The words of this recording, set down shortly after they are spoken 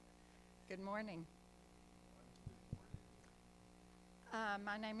Good morning.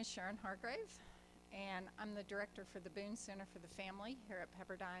 My name is Sharon Hargrave, and I'm the director for the Boone Center for the Family here at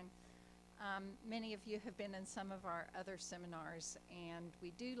Pepperdine. Many of you have been in some of our other seminars, and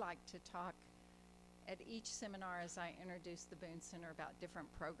we do like to talk at each seminar as I introduce the Boone Center about different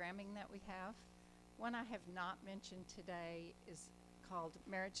programming that we have. One I have not mentioned today is called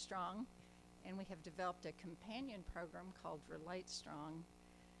Marriage Strong, and we have developed a companion program called Relate Strong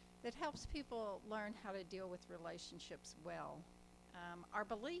that helps people learn how to deal with relationships well. Our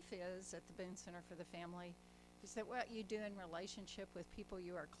belief is at the Boone Center for the Family is that what you do in relationship with people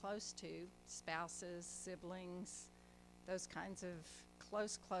you are close to, spouses, siblings, those kinds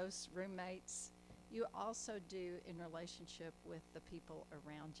of close roommates, you also do in relationship with the people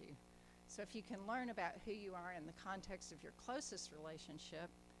around you. So if you can learn about who you are in the context of your closest relationship,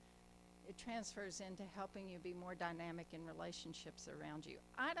 it transfers into helping you be more dynamic in relationships around you.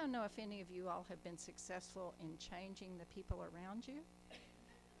 I don't know if any of you all have been successful in changing the people around you,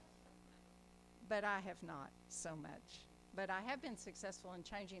 but I have not so much. But I have been successful in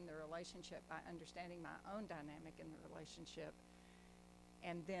changing the relationship by understanding my own dynamic in the relationship,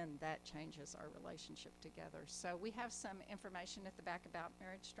 and then that changes our relationship together. So we have some information at the back about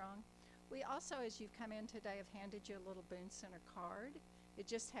Marriage Strong. We also, as you've come in today, have handed you a little Boone Center card. It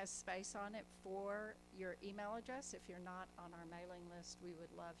just has space on it for your email address. If you're not on our mailing list, we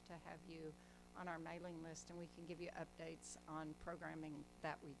would love to have you on our mailing list, and we can give you updates on programming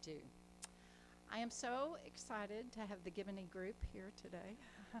that we do. I am so excited to have the Giboney group here today.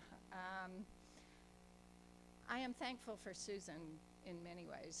 I am thankful for Susan in many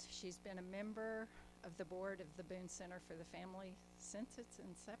ways. She's been a member of the board of the Boone Center for the Family since its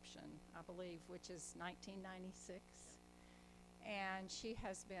inception, I believe, which is 1996. And she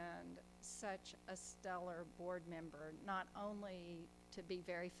has been such a stellar board member, not only to be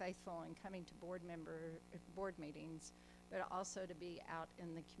very faithful in coming to board meetings, but also to be out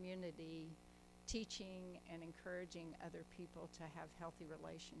in the community teaching and encouraging other people to have healthy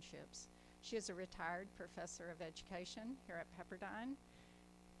relationships. She is a retired professor of education here at Pepperdine.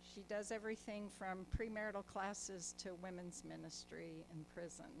 She does everything from premarital classes to women's ministry in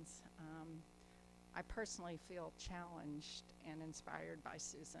prisons. I personally feel challenged and inspired by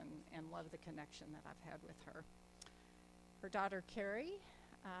Susan and love the connection that I've had with her. Her daughter, Carrie,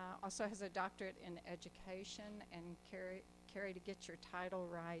 also has a doctorate in education, and Carrie, to get your title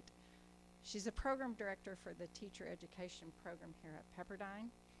right, she's a program director for the teacher education program here at Pepperdine.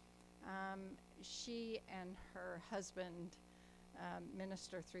 She and her husband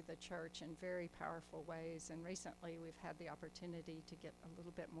minister through the church in very powerful ways, and recently we've had the opportunity to get a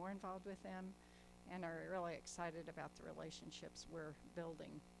little bit more involved with them and are really excited about the relationships we're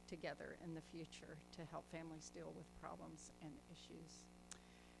building together in the future to help families deal with problems and issues.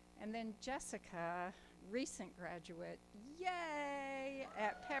 And then Jessica, recent graduate, yay,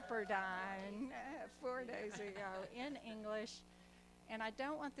 at Pepperdine 4 days ago in English. And I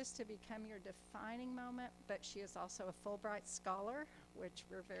don't want this to become your defining moment, but she is also a Fulbright scholar, which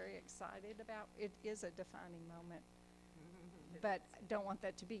we're very excited about. It is a defining moment, but don't want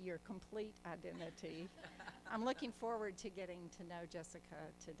that to be your complete identity. I'm looking forward to getting to know Jessica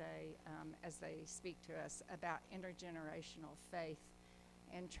today as they speak to us about intergenerational faith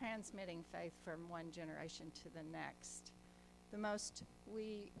and transmitting faith from one generation to the next.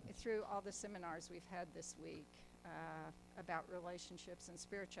 Through all the seminars we've had this week about relationships and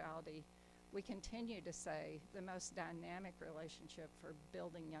spirituality, we continue to say the most dynamic relationship for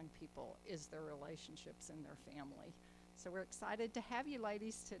building young people is their relationships in their family. So we're excited to have you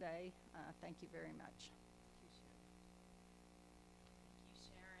ladies today. Thank you very much. Thank you,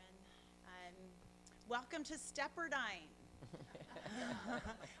 Sharon. Welcome to Stepperdine.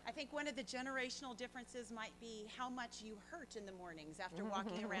 I think one of the generational differences might be how much you hurt in the mornings after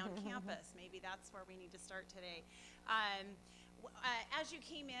walking around campus. Maybe that's where we need to start today. As you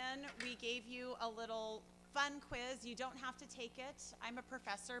came in, we gave you a little fun quiz. You don't have to take it. I'm a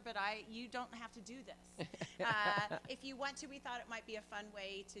professor, but you don't have to do this. If you want to, we thought it might be a fun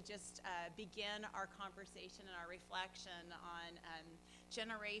way to just begin our conversation and our reflection on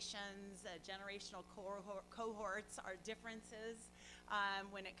generations, generational cohorts, our differences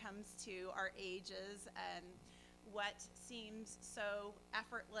when it comes to our ages, and what seems so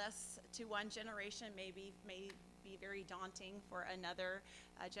effortless to one generation may be very daunting for another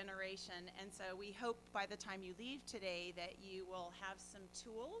generation. And so we hope by the time you leave today that you will have some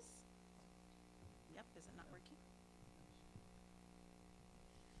tools. Yep, is it not working?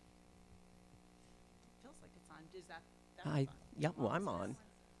 It feels like it's on. Is that on? Well, I'm on.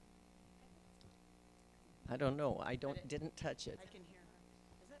 I don't know. Didn't touch it. I can hear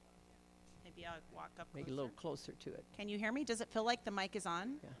her. Is it? maybe I'll walk up Maybe a closer. little closer to it. Can you hear me? Does it feel like the mic is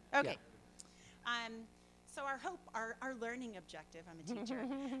on? Yeah. Okay. So our hope, our learning objective, I'm a teacher,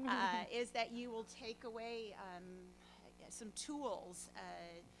 is that you will take away some tools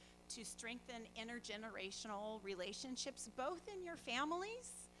to strengthen intergenerational relationships, both in your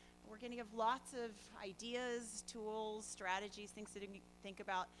families. We're going to give lots of ideas, tools, strategies, things to think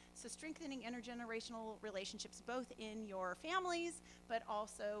about. So strengthening intergenerational relationships, both in your families, but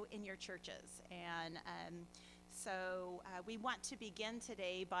also in your churches. And so we want to begin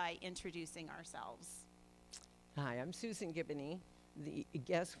today by introducing ourselves. Hi, I'm Susan Gibney.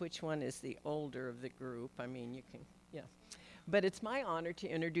 Guess which one is the older of the group? I mean, you can, yeah. But it's my honor to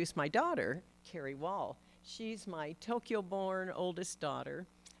introduce my daughter, Carrie Wall. She's my Tokyo-born oldest daughter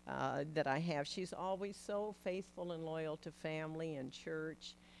that I have. She's always so faithful and loyal to family and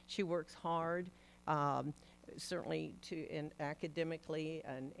church. She works hard, certainly academically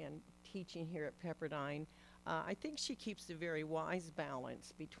and teaching here at Pepperdine. I think she keeps a very wise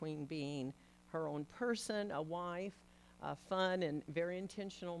balance between being her own person, a wife, a fun and very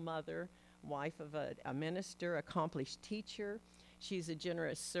intentional mother, wife of a minister, accomplished teacher. She's a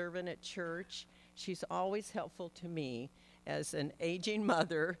generous servant at church. She's always helpful to me as an aging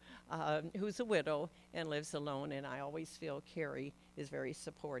mother who's a widow and lives alone, and I always feel Carrie is very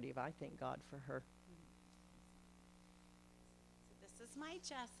supportive. I thank God for her. This is my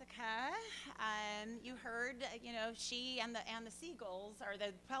Jessica. You heard, she and the Seagulls, or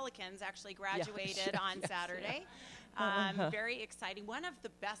the Pelicans, actually graduated on Saturday. Very exciting. One of the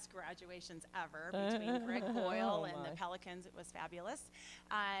best graduations ever between Greg Boyle and the Pelicans. It was fabulous.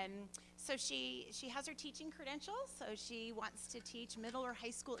 So she has her teaching credentials. So she wants to teach middle or high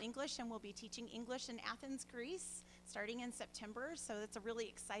school English, and will be teaching English in Athens, Greece, starting in September. So that's a really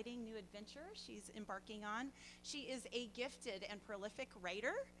exciting new adventure she's embarking on. She is a gifted and prolific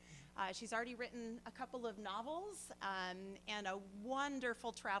writer. She's already written a couple of novels and a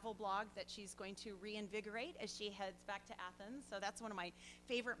wonderful travel blog that she's going to reinvigorate as she heads back to Athens. So that's one of my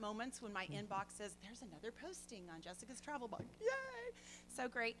favorite moments when my inbox says, there's another posting on Jessica's travel blog. Yay! So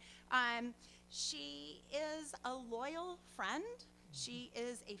great. She is a loyal friend. She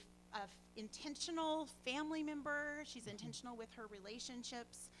is a intentional family member. She's intentional with her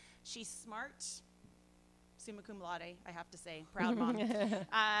relationships. She's smart. Summa cum laude, I have to say. Proud mom.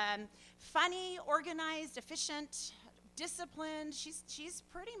 Funny, organized, efficient, disciplined. She's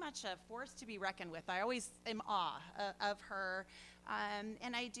pretty much a force to be reckoned with. I always am awe of her.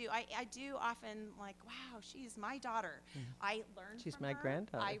 And I do often like, wow, she's my daughter. I learn She's from my her.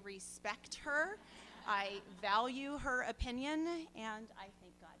 granddaughter. I respect her. I value her opinion, and I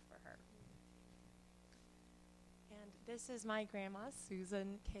thank God for her. And this is my grandma,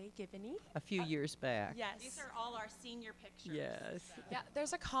 Susan K. Gibney. A few years back. Yes. These are all our senior pictures. Yes. So. Yeah,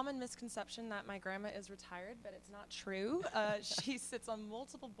 there's a common misconception that my grandma is retired, but it's not true. She sits on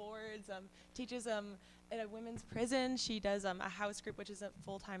multiple boards, teaches at a women's prison. She does a house group, which is a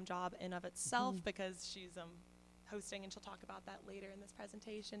full-time job in of itself because she's hosting, and she'll talk about that later in this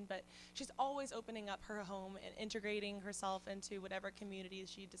presentation. But she's always opening up her home and integrating herself into whatever communities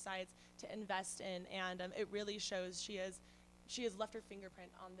she decides to invest in, and it really shows. She has left her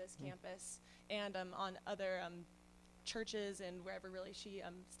fingerprint on this campus and on other churches and wherever really she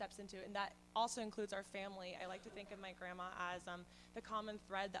steps into, and that also includes our family. I like to think of my grandma as the common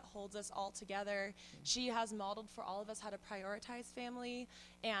thread that holds us all together. She has modeled for all of us how to prioritize family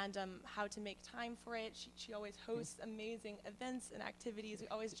and how to make time for it. She always hosts amazing events and activities. We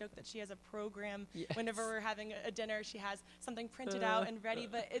always joke that she has a program. Yes. Whenever we're having a dinner, she has something printed out and ready,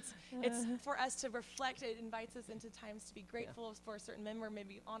 but it's for us to reflect. It invites us into times to be grateful for a certain member,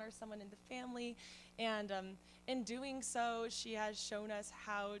 maybe honor someone in the family, and in doing so, she has shown us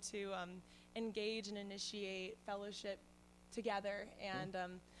how to engage and initiate fellowship together, and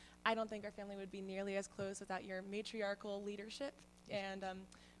I don't think our family would be nearly as close without your matriarchal leadership, and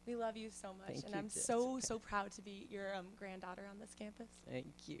we love you so much. Thank and you, I'm Jessica. so proud to be your granddaughter on this campus. Thank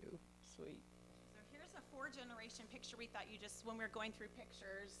you. Sweet. So here's a 4-generation picture. We thought when we were going through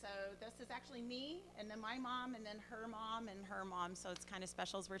pictures, so this is actually me, and then my mom, and then her mom, and her mom, so it's kind of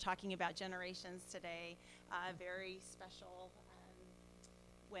special as we're talking about generations today. Very special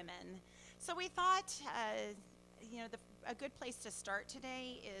women. So we thought, a good place to start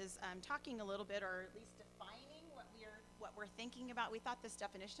today is talking a little bit, or at least defining what we're thinking about. We thought this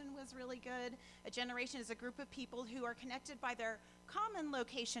definition was really good. A generation is a group of people who are connected by their common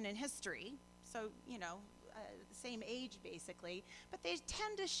location in history. So, the same age basically, but they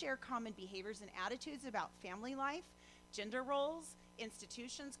tend to share common behaviors and attitudes about family life, gender roles,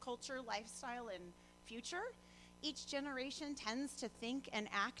 institutions, culture, lifestyle, and future. Each generation tends to think and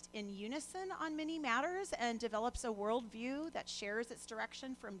act in unison on many matters and develops a worldview that shares its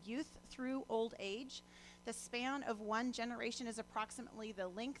direction from youth through old age. The span of one generation is approximately the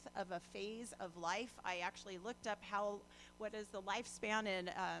length of a phase of life. I actually looked up what is the lifespan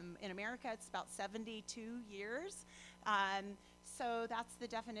in America. It's about 72 years. So that's the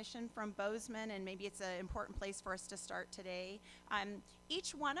definition from Bozeman, and maybe it's an important place for us to start today.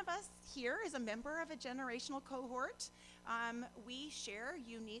 Each one of us here is a member of a generational cohort. We share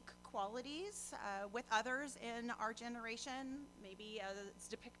unique qualities with others in our generation. Maybe it's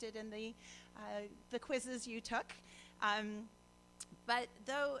depicted in the quizzes you took. But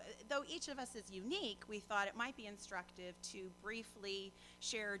though each of us is unique, we thought it might be instructive to briefly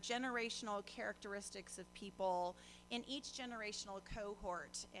share generational characteristics of people in each generational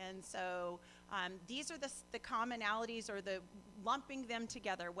cohort. And so these are the commonalities, or the lumping them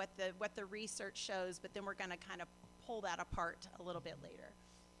together, what the research shows, but then we're going to kind of pull that apart a little bit later.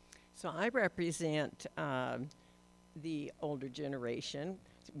 So I represent the older generation.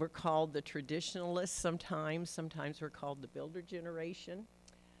 We're called the traditionalists sometimes we're called the builder generation.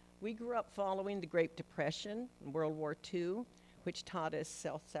 We grew up following the Great Depression and World War II, which taught us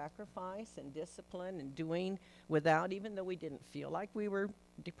self-sacrifice and discipline and doing without, even though we didn't feel like we were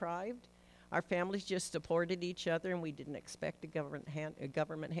deprived. Our families just supported each other, and we didn't expect a government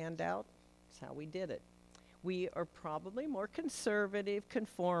handout. That's how we did it. We are probably more conservative,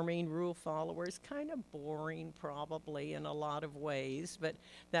 conforming, rule followers, kind of boring probably in a lot of ways, but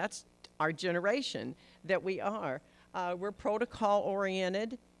that's our generation that we are. We're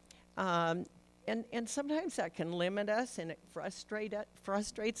protocol-oriented, and sometimes that can limit us, and it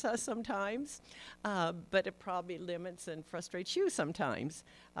frustrates us sometimes, but it probably limits and frustrates you sometimes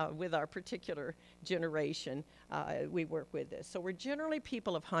with our particular generation we work with this. So we're generally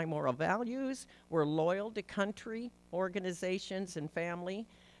people of high moral values. We're loyal to country, organizations, and family.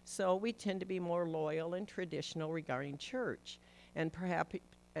 So we tend to be more loyal and traditional regarding church. And perhaps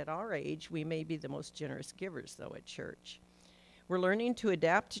at our age, we may be the most generous givers, though, at church. We're learning to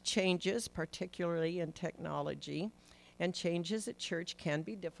adapt to changes, particularly in technology, and changes at church can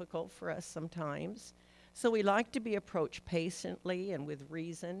be difficult for us sometimes. So we like to be approached patiently and with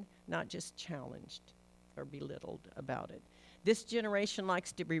reason, not just challenged or belittled about it. This generation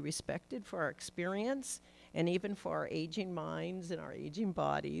likes to be respected for our experience and even for our aging minds and our aging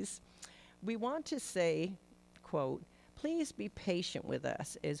bodies. We want to say, quote, "Please be patient with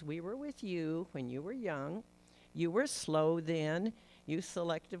us as we were with you when you were young. You were slow then. You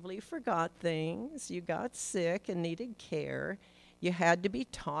selectively forgot things. You got sick and needed care. You had to be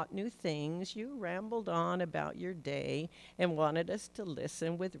taught new things. You rambled on about your day and wanted us to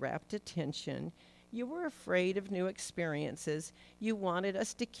listen with rapt attention. You were afraid of new experiences. You wanted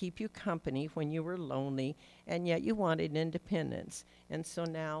us to keep you company when you were lonely, and yet you wanted independence. And so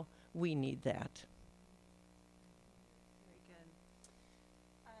now we need that." Very good.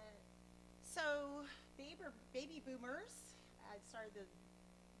 So baby boomers, sorry the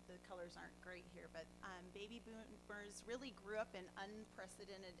colors aren't great here, but baby boomers really grew up in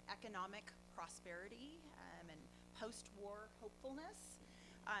unprecedented economic prosperity and post-war hopefulness.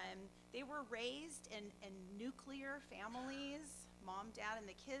 They were raised in nuclear families, mom, dad, and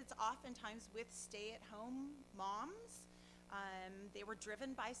the kids, oftentimes with stay-at-home moms. They were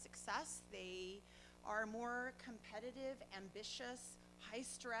driven by success. They are more competitive, ambitious, high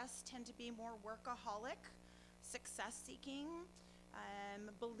stress, tend to be more workaholic, success-seeking,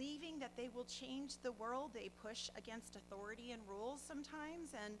 believing that they will change the world. They push against authority and rules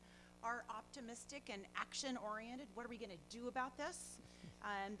sometimes, and are optimistic and action-oriented. What are we going to do about this?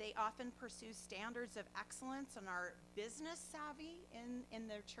 They often pursue standards of excellence and are business savvy in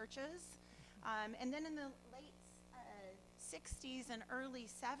their churches. And then in the late 60s and early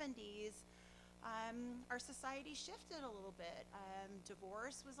 70s, our society shifted a little bit.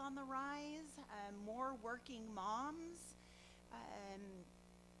 Divorce was on the rise, more working moms.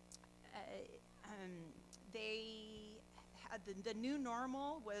 They had the new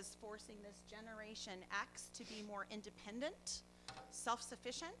normal was forcing this Generation X to be more independent,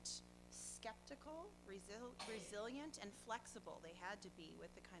 self-sufficient, skeptical, resilient, and flexible. They had to be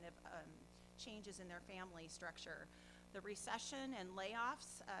with the kind of changes in their family structure. The recession and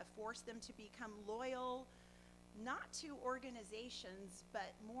layoffs forced them to become loyal, not to organizations,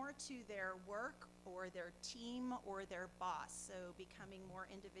 but more to their work or their team or their boss, so becoming more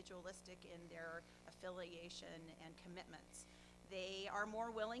individualistic in their affiliation and commitments. They are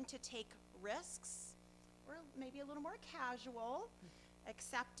more willing to take risks, or maybe a little more casual,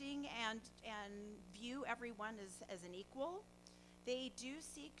 accepting and view everyone as an equal. They do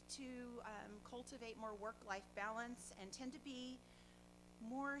seek to cultivate more work-life balance and tend to be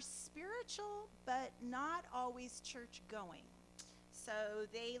more spiritual, but not always church-going. So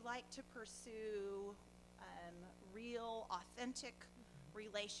they like to pursue real, authentic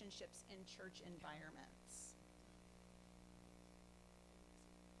relationships in church environments.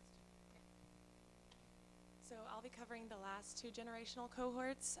 So I'll be covering the last two generational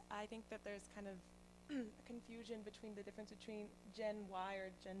cohorts. I think that there's kind of a confusion between the difference between Gen Y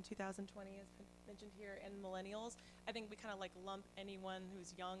or Gen 2020 as mentioned here and millennials. I think we kind of like lump anyone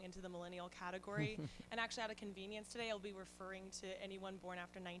who's young into the millennial category. And actually out of convenience today, I'll be referring to anyone born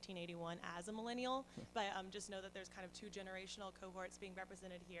after 1981 as a millennial, but just know that there's kind of two generational cohorts being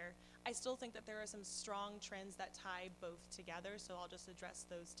represented here. I still think that there are some strong trends that tie both together, so I'll just address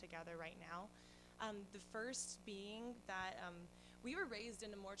those together right now. The first being that we were raised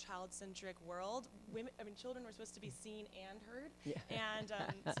in a more child-centric world. Children were supposed to be seen and heard. Yeah. And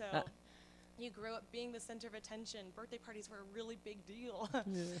so you grew up being the center of attention. Birthday parties were a really big deal.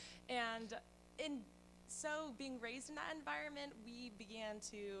 And so being raised in that environment, we began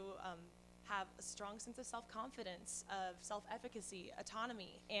to have a strong sense of self-confidence, of self-efficacy,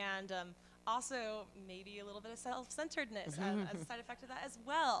 autonomy, and also maybe a little bit of self-centeredness as a side effect of that as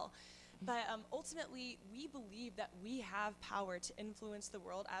well. But ultimately, we believe that we have power to influence the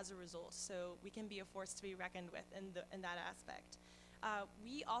world as a result, so we can be a force to be reckoned with in that aspect.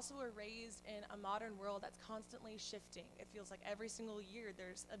 We also were raised in a modern world that's constantly shifting. It feels like every single year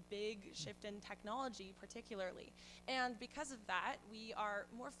there's a big shift in technology, particularly. And because of that, we are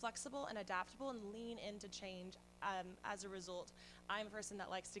more flexible and adaptable and lean into change as a result. I'm a person that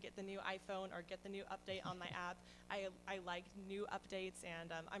likes to get the new iPhone or get the new update on my app. I like new updates,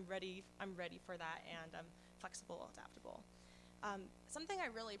 and I'm ready for that, and I'm flexible, adaptable. Something I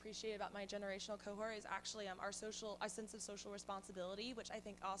really appreciate about my generational cohort is actually our sense of social responsibility, which I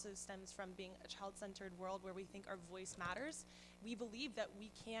think also stems from being a child-centered world where we think our voice matters. We believe that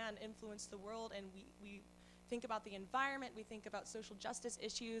we can influence the world, and we think about the environment, we think about social justice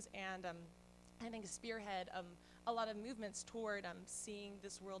issues, and I think spearhead a lot of movements toward seeing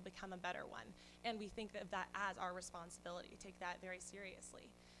this world become a better one. And we think of that as our responsibility, take that very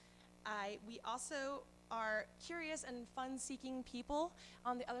seriously. We also are curious and fun-seeking people.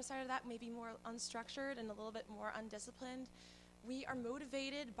 On the other side of that, maybe more unstructured and a little bit more undisciplined. We are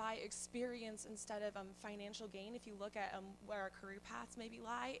motivated by experience instead of financial gain. If you look at where our career paths maybe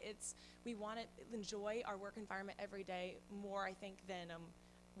lie, we want to enjoy our work environment every day more, I think, than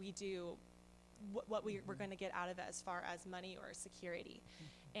we do what we're going to get out of it as far as money or security.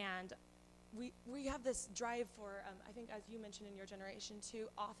 And we have this drive for, I think as you mentioned in your generation too,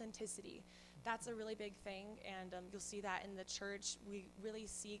 authenticity. That's a really big thing, and you'll see that in the church. We really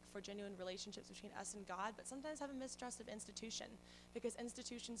seek for genuine relationships between us and God, but sometimes have a mistrust of institution, because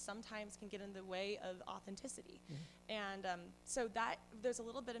institutions sometimes can get in the way of authenticity. And so that there's a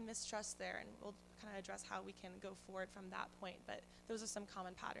little bit of mistrust there, and we'll kind of address how we can go forward from that point, but those are some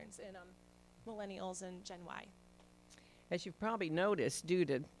common patterns in millennials and Gen Y. As you've probably noticed, due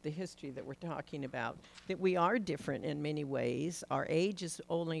to the history that we're talking about, that we are different in many ways. Our age is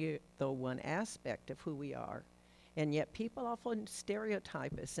only the one aspect of who we are. And yet people often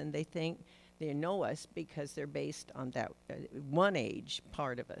stereotype us, and they think they know us because they're based on that one age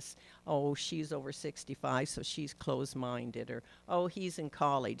part of us. Oh, she's over 65, so she's closed-minded. Or, oh, he's in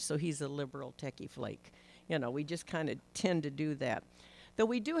college, so he's a liberal techie flake. You know, we just kind of tend to do that. Though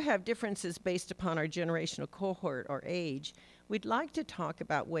we do have differences based upon our generational cohort or age, we'd like to talk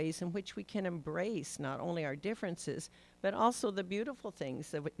about ways in which we can embrace not only our differences, but also the beautiful things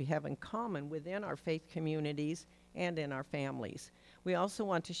that we have in common within our faith communities and in our families. We also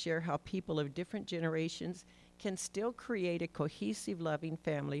want to share how people of different generations can still create a cohesive, loving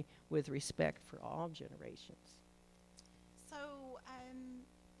family with respect for all generations. So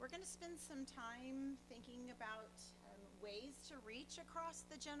we're going to spend some time thinking about ways to reach across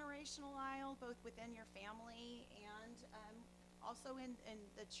the generational aisle, both within your family and also in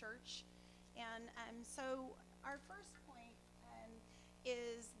the church. And so our first point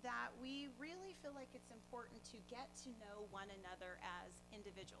is that we really feel like it's important to get to know one another as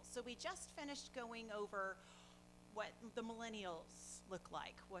individuals. So we just finished going over what the millennials look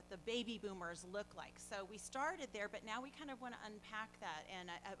like, what the baby boomers look like. So we started there, but now we kind of want to unpack that, and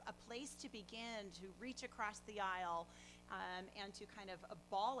a place to begin to reach across the aisle and to kind of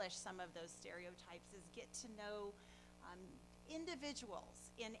abolish some of those stereotypes is get to know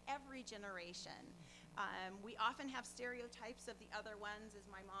individuals in every generation. We often have stereotypes of the other ones, as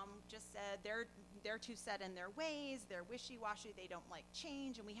my mom just said. They're too set in their ways, they're wishy-washy, they don't like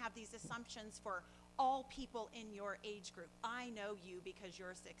change, and we have these assumptions for all people in your age group. I know you because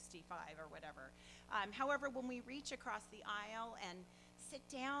you're 65 or whatever. However, when we reach across the aisle and sit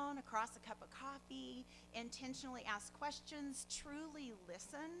down across a cup of coffee, intentionally ask questions, truly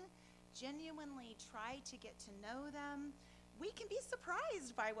listen, genuinely try to get to know them, we can be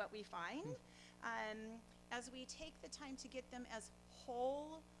surprised by what we find as we take the time to get them as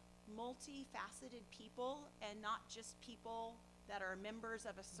whole, multifaceted people and not just people that are members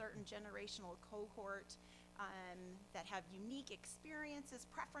of a certain generational cohort that have unique experiences,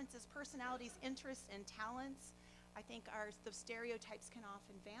 preferences, personalities, interests, and talents. I think the stereotypes can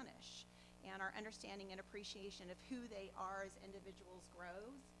often vanish, and our understanding and appreciation of who they are as individuals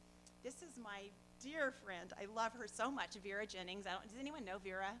grows. This is my dear friend. I love her so much, Vera Jennings. Does anyone know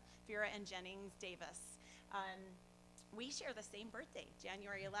Vera? Vera and Jennings Davis. We share the same birthday,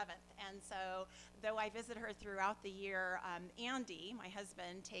 January 11th. And so, though I visit her throughout the year, Andy, my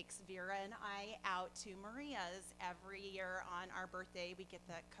husband, takes Vera and I out to Maria's every year on our birthday. We get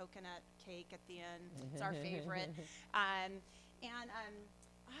the coconut cake at the end. It's our favorite.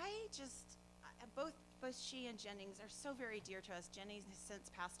 Both she and Jennings are so very dear to us. Jennings has since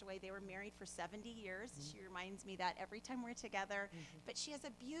passed away. They were married for 70 years. She reminds me that every time we're together. But she has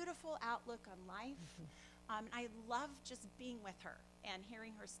a beautiful outlook on life. I love just being with her and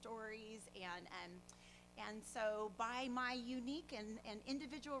hearing her stories, and so by my unique and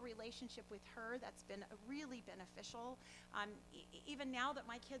individual relationship with her, that's been really beneficial. Even now that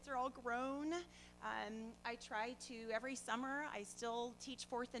my kids are all grown, I try to, every summer, I still teach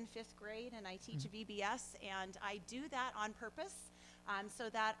 4th and 5th grade, and I teach VBS, and I do that on purpose. So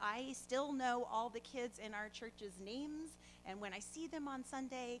that I still know all the kids in our church's names, and when I see them on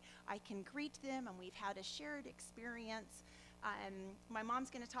Sunday, I can greet them, and we've had a shared experience. My mom's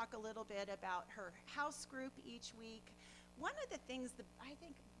going to talk a little bit about her house group each week. One of the things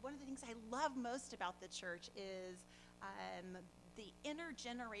I love most about the church is the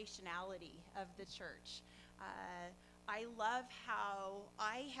intergenerationality of the church. I love how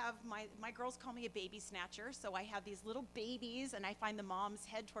I have my girls call me a baby snatcher, so I have these little babies, and I find the moms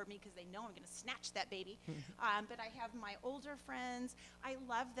head toward me because they know I'm going to snatch that baby. But I have my older friends. I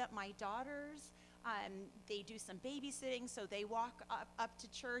love that my daughters, they do some babysitting, so they walk up to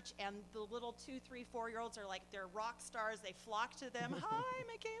church, and the little 2, 3, 4-year-olds are like, they're rock stars. They flock to them. Hi,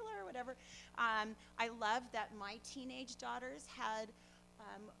 Michaela, or whatever. I love that my teenage daughters had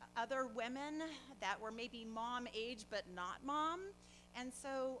other women that were maybe mom age but not mom. And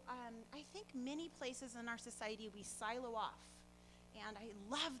so I think many places in our society we silo off. And I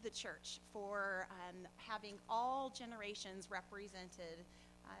love the church for having all generations represented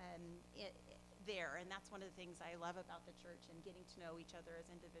there. And that's one of the things I love about the church and getting to know each other as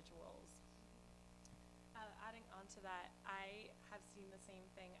individuals. Adding on to that, I have seen the same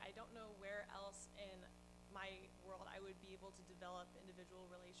thing. I don't know where else in my world I would be able to develop individual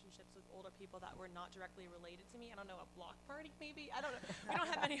relationships with older people that were not directly related to me. I don't know, a block party maybe? I don't know. We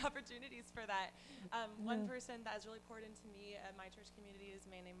don't have many opportunities for that. One person that has really poured into me at my church community is a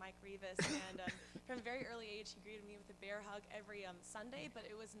man named Mike Rivas, and from a very early age he greeted me with a bear hug every Sunday, but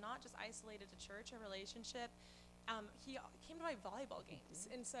it was not just isolated to church or relationship. He came to my volleyball games,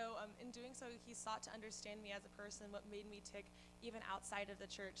 and so in doing so, he sought to understand me as a person, what made me tick even outside of the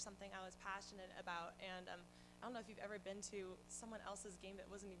church, something I was passionate about. And I don't know if you've ever been to someone else's game that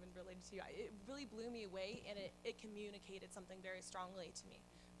wasn't even related to you. It really blew me away, and it communicated something very strongly to me.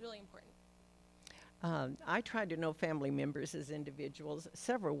 Really important. I try to know family members as individuals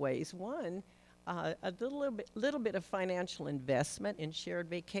several ways. One, a little bit of financial investment in shared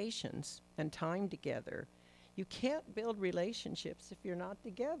vacations and time together. You can't build relationships if you're not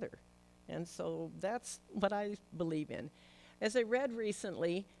together. And so that's what I believe in. As I read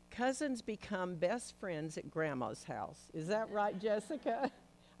recently, cousins become best friends at grandma's house. Is that right, Jessica?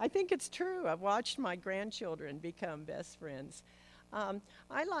 I think it's true. I've watched my grandchildren become best friends.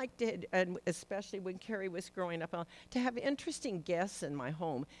 I liked it, and especially when Carrie was growing up, to have interesting guests in my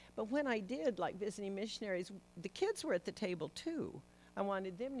home. But when I did, like visiting missionaries, the kids were at the table too. I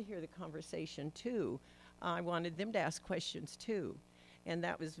wanted them to hear the conversation too. I wanted them to ask questions too. And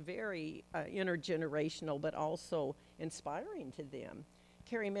that was very intergenerational, but also inspiring to them.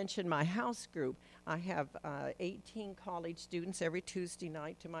 Carrie mentioned my house group. I have 18 college students every Tuesday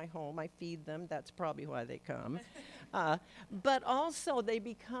night to my home. I feed them. That's probably why they come. But also they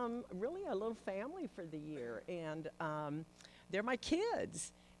become really a little family for the year. And they're my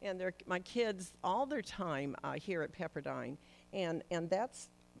kids. And they're my kids all their time here at Pepperdine. And that's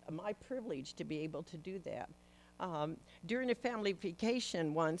my privilege to be able to do that. During a family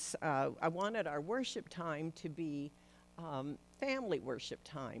vacation once, I wanted our worship time to be family worship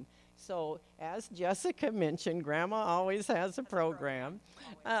time. So, as Jessica mentioned, Grandma always has a program.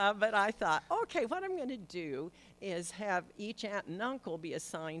 But I thought, okay, what I'm going to do is have each aunt and uncle be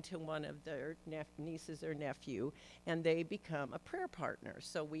assigned to one of their nieces or nephew, and they become a prayer partner.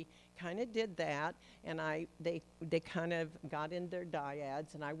 So we kind of did that, and they kind of got in their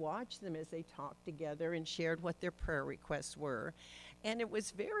dyads, and I watched them as they talked together and shared what their prayer requests were. And it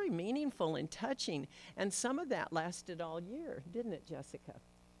was very meaningful and touching, and some of that lasted all year, didn't it, Jessica?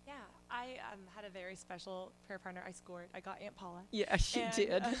 Yeah, I had a very special prayer partner. I got Aunt Paula. Yeah, she And,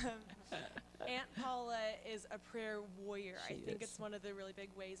 did. Aunt Paula is a prayer warrior. I She think is. it's one of the really big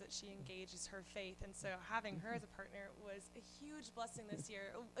ways that she engages her faith. And so having her as a partner was a huge blessing this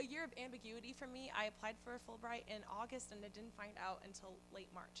year. A year of ambiguity for me. I applied for a Fulbright in August and I didn't find out until late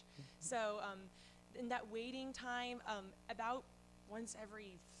March. So in that waiting time, about once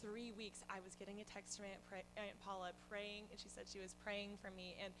every 3 weeks, I was getting a text from Aunt Paula praying, and she said she was praying for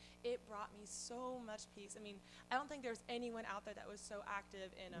me, and it brought me so much peace. I mean, I don't think there's anyone out there that was so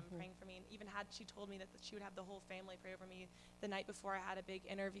active in praying for me, and even she told me that she would have the whole family pray over me the night before I had a big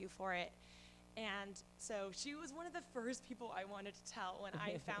interview for it. And so she was one of the first people I wanted to tell when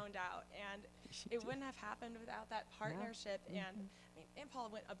I found out, and it wouldn't have happened without that partnership. And I mean, Aunt Paula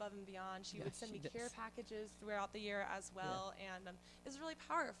went above and beyond. She would send me care packages throughout the year as well, and it was really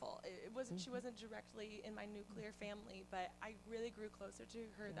powerful. It wasn't she wasn't directly in my nuclear family, but I really grew closer to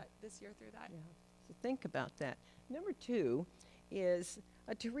her this year through that. Yeah. So think about that. Number 2 is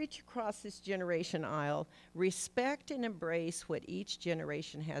to reach across this generation aisle, respect and embrace what each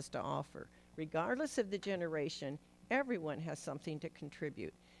generation has to offer. Regardless of the generation, everyone has something to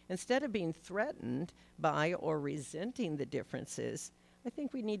contribute. Instead of being threatened by or resenting the differences, I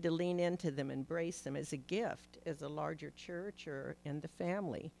think we need to lean into them, embrace them as a gift, as a larger church or in the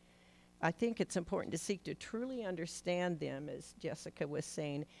family. I think it's important to seek to truly understand them, as Jessica was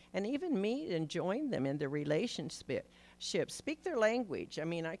saying, and even meet and join them in their relationship. Speak their language. I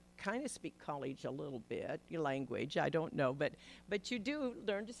mean, I kind of speak college a little bit, your language, I don't know, but you do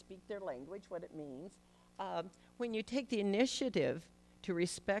learn to speak their language, what it means. When you take the initiative to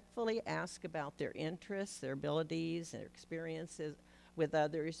respectfully ask about their interests, their abilities, their experiences with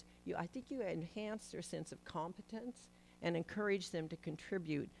others, I think you enhance their sense of competence and encourage them to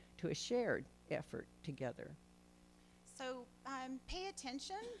contribute to a shared effort together. So pay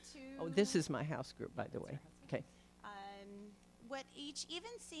attention to. Oh, this is my house group, by the way. Okay. What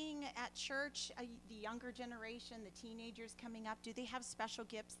even seeing at church, the younger generation, the teenagers coming up, do they have special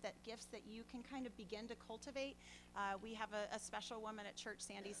gifts that you can kind of begin to cultivate? We have a special woman at church,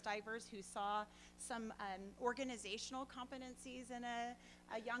 Sandy Stivers, who saw some organizational competencies in a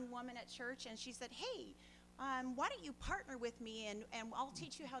young woman at church, and she said, hey, why don't you partner with me and I'll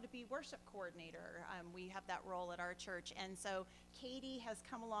teach you how to be worship coordinator. We have that role at our church. And so Katie has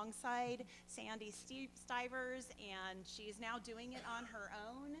come alongside Sandy Stivers, and she's now doing it on her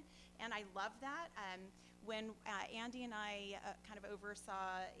own. And I love that. When Andy and I kind of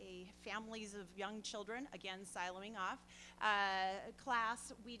oversaw a families of young children, again, siloing off,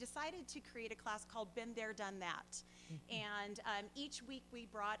 class, we decided to create a class called Been There, Done That. And each week we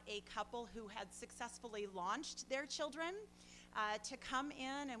brought a couple who had successfully launched their children to come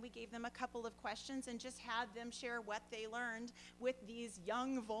in, and we gave them a couple of questions and just had them share what they learned with these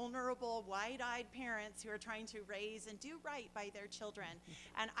young, vulnerable, wide-eyed parents who are trying to raise and do right by their children.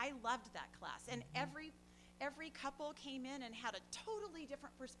 And I loved that class. And every couple came in and had a totally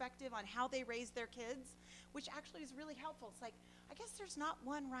different perspective on how they raised their kids, which actually is really helpful. It's like, I guess there's not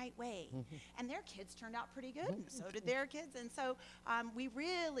one right way. And their kids turned out pretty good, and so did their kids. And so we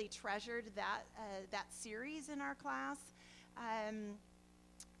really treasured that series in our class.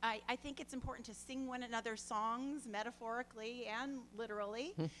 I think it's important to sing one another's songs, metaphorically and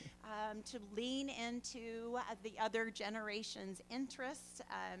literally, to lean into the other generation's interests.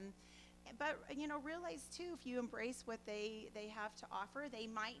 But, realize, too, if you embrace what they have to offer, they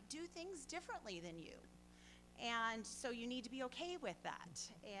might do things differently than you. And so you need to be okay with that.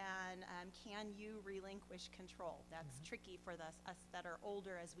 And can you relinquish control? That's tricky for us that are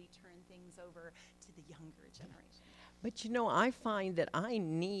older as we turn things over to the younger generation. But I find that I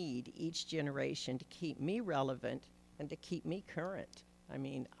need each generation to keep me relevant and to keep me current. I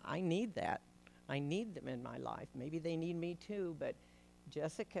mean, I need that. I need them in my life. Maybe they need me too, but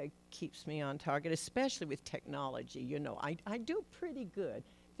Jessica keeps me on target, especially with technology. I do pretty good.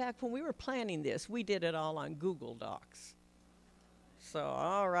 In fact, when we were planning this, we did it all on Google Docs. So,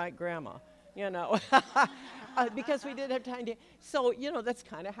 all right, Grandma, because we didn't have time to. So, that's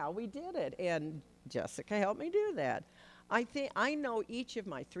kind of how we did it. And Jessica helped me do that. I know each of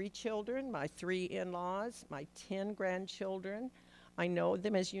my 3 children, my 3 in-laws, my 10 grandchildren. I know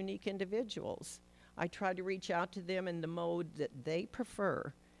them as unique individuals. I try to reach out to them in the mode that they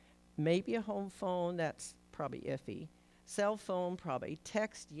prefer. Maybe a home phone, that's probably iffy. Cell phone, probably.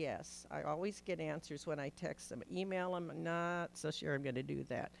 Text, yes. I always get answers when I text them. Email them, not so sure I'm going to do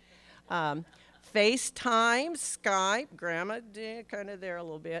that. FaceTime, Skype, Grandma did kind of there a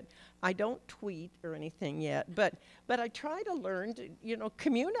little bit. I don't tweet or anything yet, but I try to learn to,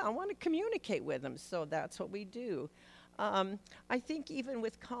 I want to communicate with them, so that's what we do. I think even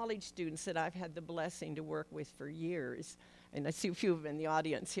with college students that I've had the blessing to work with for years, and I see a few of them in the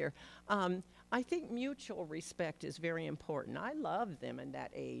audience here, I think mutual respect is very important. I love them in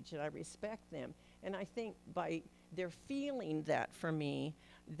that age, and I respect them. And I think by their feeling that for me,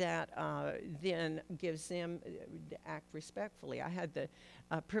 that then gives them to act respectfully. I had the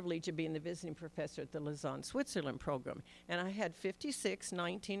privilege of being the visiting professor at the Lausanne, Switzerland program, and I had 56,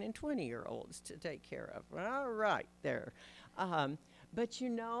 19, and 20-year-olds to take care of. All right, there. But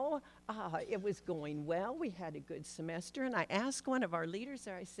it was going well. We had a good semester, and I asked one of our leaders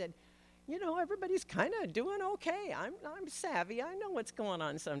there, I said, everybody's kind of doing okay. I'm savvy. I know what's going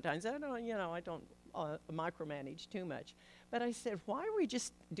on sometimes. I don't micromanage too much. But I said, why are we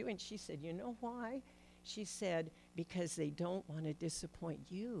just doing? She said, you know why? She said, because they don't want to disappoint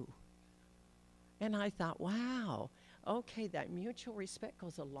you. And I thought, wow, okay, that mutual respect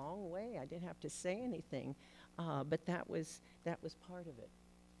goes a long way. I didn't have to say anything, but that was part of it.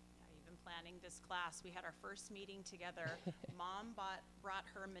 Yeah, you've been planning this class. We had our first meeting together. Mom brought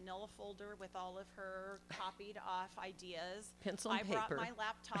her manila folder with all of her copied off ideas. Pencil and I paper. brought my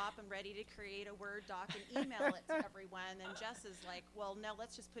laptop and ready to create a Word doc and email it to everyone. And Jess is like, well, no,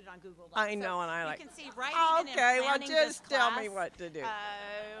 let's just put it on Google Docs. I know, and I like, you can see right even in okay, well, planning just this tell me class, what to do.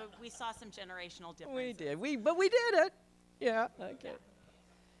 we saw some generational differences. We did. But we did it. Yeah, okay.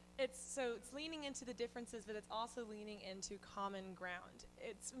 It's leaning into the differences, but it's also leaning into common ground.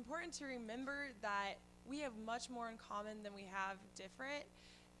 It's important to remember that we have much more in common than we have different.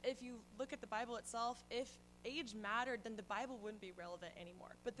 If you look at the Bible itself, if age mattered, then the Bible wouldn't be relevant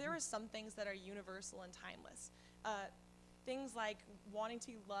anymore. But there are some things that are universal and timeless. Things like wanting to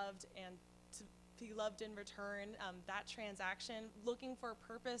be loved and to be loved in return, that transaction, looking for a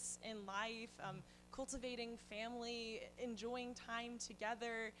purpose in life, cultivating family, enjoying time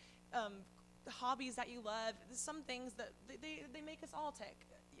together, hobbies that you love. Some things that they make us all tick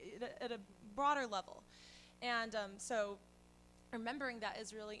at a broader level. And so remembering that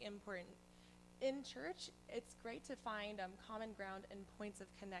is really important. In church, it's great to find common ground and points of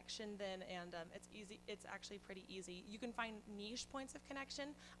connection then, and it's easy. It's actually pretty easy. You can find niche points of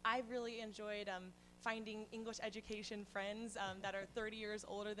connection. I really enjoyed finding English education friends that are 30 years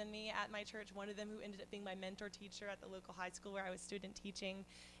older than me at my church. One of them who ended up being my mentor teacher at the local high school where I was student teaching,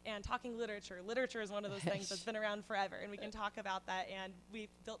 and talking literature. Literature is one of those things that's been around forever, and we can talk about that, and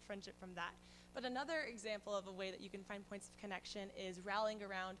we've built friendship from that. But another example of a way that you can find points of connection is rallying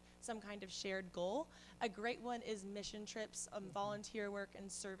around some kind of shared goal. A great one is mission trips, volunteer work, and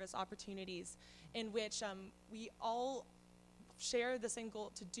service opportunities in which we all share the same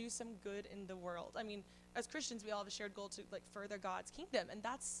goal to do some good in the world. I mean, as Christians, we all have a shared goal to further God's kingdom, and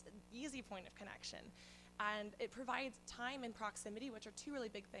that's an easy point of connection. And it provides time and proximity, which are two really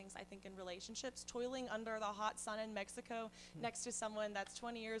big things, I think, in relationships. Toiling under the hot sun in Mexico next to someone that's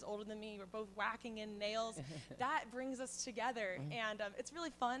 20 years older than me, we're both whacking in nails, that brings us together. And it's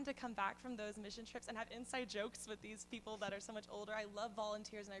really fun to come back from those mission trips and have inside jokes with these people that are so much older. I love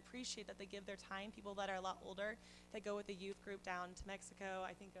volunteers, and I appreciate that they give their time, people that are a lot older. They go with a youth group down to Mexico.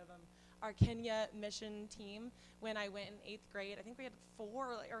 I think of our Kenya mission team. When I went in 8th grade, I think we had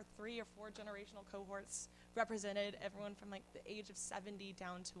 3 or 4 generational cohorts represented, everyone from the age of 70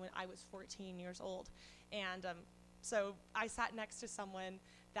 down to when I was 14 years old. And so I sat next to someone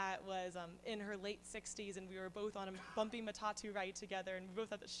that was in her late 60s, and we were both on a bumpy Matatu ride together, and we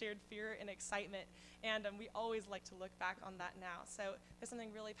both had the shared fear and excitement. And we always like to look back on that now. So there's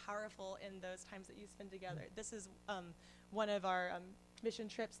something really powerful in those times that you spend together. This is one of our mission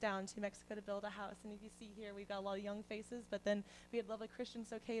trips down to Mexico to build a house. And if you see here, we've got a lot of young faces, but then we had lovely Christian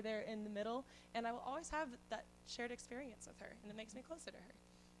Soke there in the middle. And I will always have that shared experience with her, and it makes me closer to her.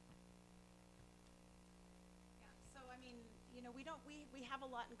 Yeah, so I mean, we have a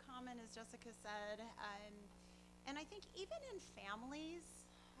lot in common, as Jessica said. And I think even in families,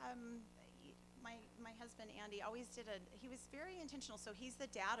 my husband Andy always he was very intentional. So he's the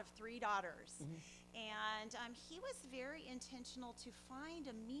dad of 3 daughters. And he was very intentional to find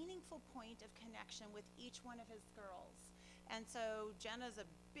a meaningful point of connection with each one of his girls. And so Jenna's a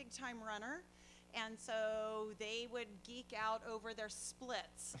big time runner, And so they would geek out over their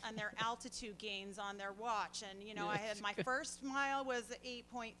splits and their altitude gains on their watch. And, you know, I had my first mile was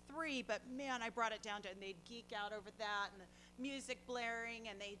 8.3, but man, I brought it down to, and they'd geek out over that, and the music blaring,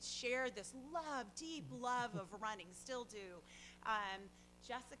 and they'd share this love, deep love of running, still do.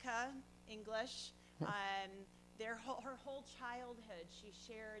 Jessica, English, her whole childhood, she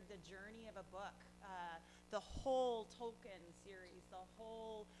shared the journey of a book, the whole Tolkien series, the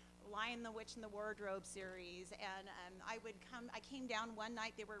whole Lion, the Witch, and the Wardrobe series. And I came down one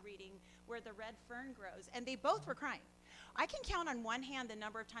night, they were reading Where the Red Fern Grows, and they both were crying. I can count on one hand the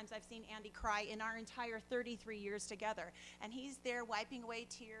number of times I've seen Andy cry in our entire 33 years together. And he's there wiping away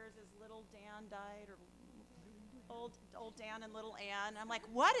tears as little Dan died, or old Dan and little Ann. I'm like,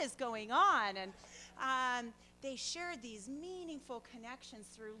 what is going on? And they shared these meaningful connections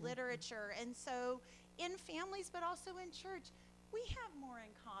through literature. And so in families, but also in church, we have more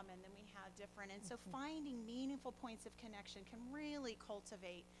in common than we have different. And so finding meaningful points of connection can really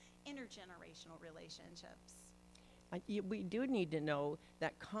cultivate intergenerational relationships. We do need to know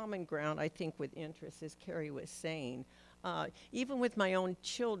that common ground, I think, with interests, as Carrie was saying. Even with my own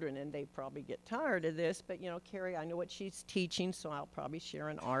children, and they probably get tired of this, but, you know, Carrie, I know what she's teaching, so I'll probably share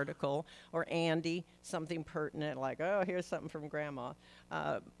an article. Or Andy, something pertinent, like, oh, here's something from Grandma.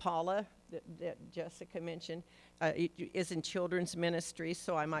 Paula, that Jessica mentioned, is in children's ministry,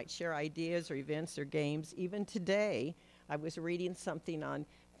 so I might share ideas or events or games. Even today, I was reading something on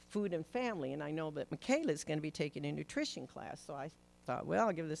food and family, and I know that Michaela's going to be taking a nutrition class, so I thought, well,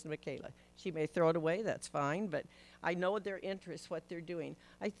 I'll give this to Michaela. She may throw it away, that's fine, but I know their interests, what they're doing.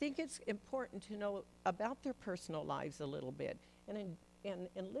 I think it's important to know about their personal lives a little bit and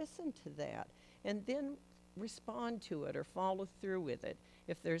listen to that, and then respond to it or follow through with it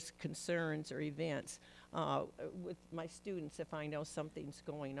if there's concerns or events. With my students, if I know something's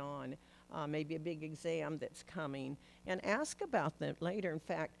going on, maybe a big exam that's coming, and ask about them later. In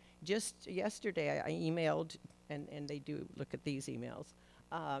fact, just yesterday I emailed, and they do look at these emails,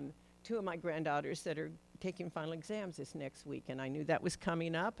 two of my granddaughters that are taking final exams this next week, and I knew that was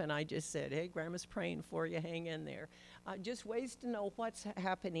coming up, and I just said, hey, Grandma's praying for you, hang in there. Just ways to know what's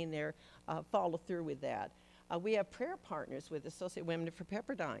happening there, follow through with that. We have prayer partners with Associate Women for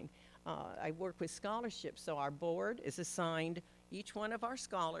Pepperdine. I work with scholarships, so our board is assigned each one of our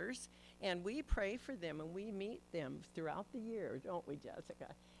scholars, and we pray for them, and we meet them throughout the year, don't we,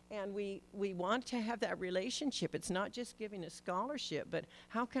 Jessica? And we want to have that relationship. It's not just giving a scholarship, but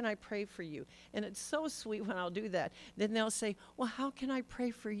how can I pray for you? And it's so sweet when I'll do that. Then they'll say, well, how can I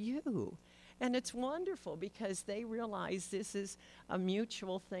pray for you? And it's wonderful because they realize this is a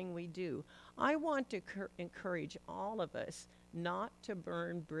mutual thing we do. I want to encourage all of us not to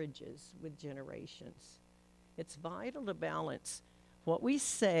burn bridges with generations. It's vital to balance what we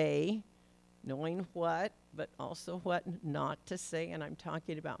say, knowing what, but also what not to say. And I'm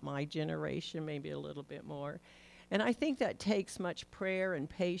talking about my generation, maybe a little bit more. And I think that takes much prayer and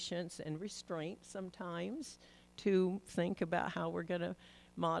patience and restraint sometimes to think about how we're going to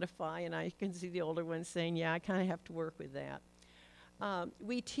modify. And I can see the older ones saying, yeah, I kind of have to work with that.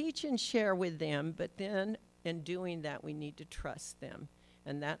 We teach and share with them, but then in doing that, we need to trust them.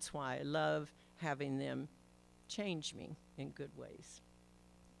 And that's why I love having them change me in good ways.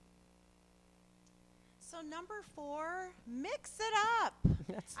 So number 4, mix it up.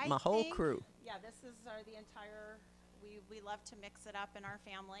 That's my whole crew. Yeah, this is the entire, we love to mix it up in our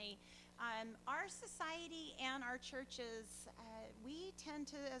family. Our society and our churches, we tend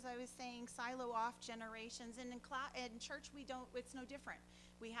to, as I was saying, silo off generations. And in church, it's no different.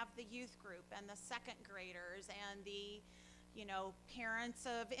 We have the youth group and the second graders and the, parents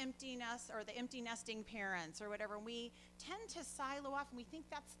of empty nest, or the empty nesting parents or whatever. We tend to silo off, and we think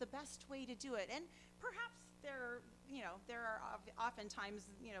that's the best way to do it. And perhaps there are oftentimes,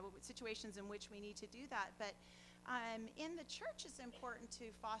 situations in which we need to do that. But in the church, it's important to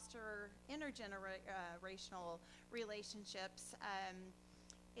foster intergenerational relationships.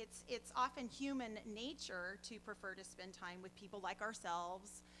 It's often human nature to prefer to spend time with people like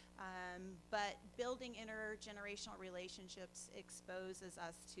ourselves, but building intergenerational relationships exposes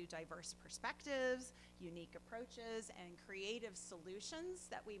us to diverse perspectives, unique approaches, and creative solutions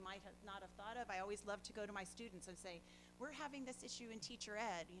that we might not have thought of. I always love to go to my students and say, we're having this issue in teacher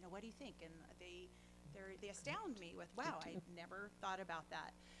ed, what do you think? And they astound me with, wow, I never thought about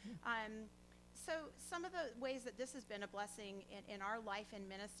that. So some of the ways that this has been a blessing in our life and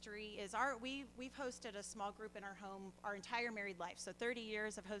ministry is we've hosted a small group in our home our entire married life. So 30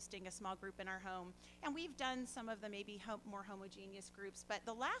 years of hosting a small group in our home. And we've done some of the maybe more homogeneous groups. But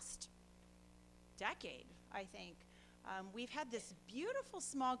the last decade, I think, we've had this beautiful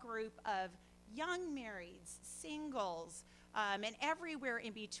small group of young marrieds, singles, and everywhere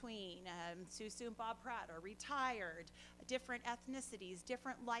in between. Susu and Bob Pratt are retired, different ethnicities,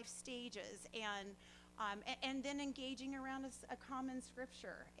 different life stages, and then engaging around a common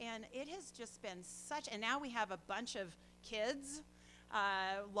scripture. And it has just been and now we have a bunch of kids,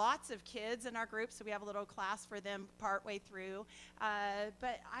 lots of kids in our group, so we have a little class for them partway through.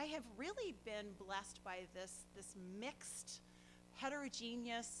 But I have really been blessed by this mixed,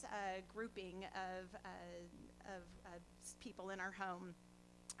 heterogeneous grouping of people in our home.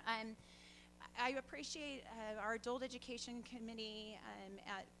 I appreciate our adult education committee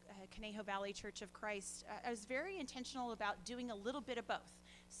at Conejo Valley Church of Christ. I was very intentional about doing a little bit of both.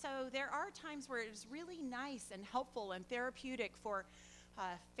 So there are times where it's really nice and helpful and therapeutic for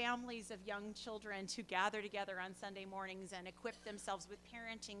families of young children to gather together on Sunday mornings and equip themselves with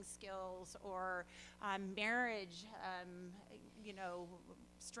parenting skills or marriage,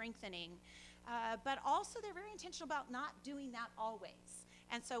 strengthening. But also they're very intentional about not doing that always.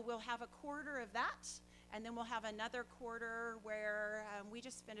 And so we'll have a quarter of that, and then we'll have another quarter where we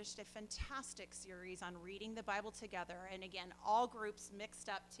just finished a fantastic series on reading the Bible together. And again, all groups mixed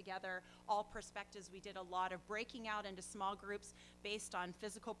up together, all perspectives. We did a lot of breaking out into small groups based on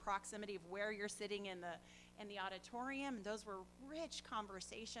physical proximity of where you're sitting in the auditorium. And those were rich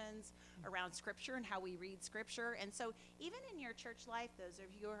conversations around Scripture and how we read Scripture. And so even in your church life, those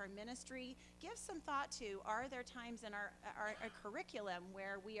of you who are in ministry, give some thought to, are there times in our curriculum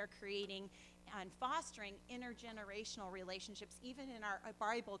where we are creating and fostering intergenerational relationships, even in our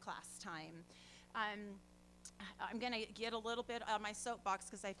Bible class time? I'm going to get a little bit on my soapbox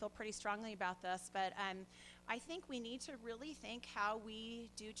because I feel pretty strongly about this, but I think we need to really think how we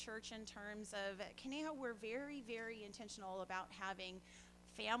do church in terms of, at Conejo, we're very, very intentional about having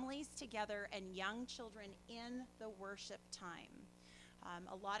families together and young children in the worship time.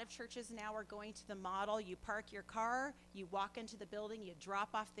 A lot of churches now are going to the model, you park your car, you walk into the building, you drop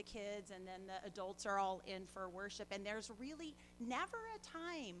off the kids, and then the adults are all in for worship. And there's really never a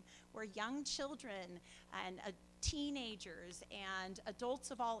time where young children and teenagers and adults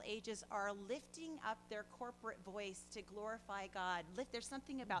of all ages are lifting up their corporate voice to glorify God. There's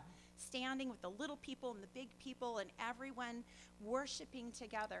something about standing with the little people and the big people and everyone worshiping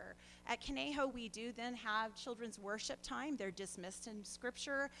together. At Conejo, we do then have children's worship time. They're dismissed in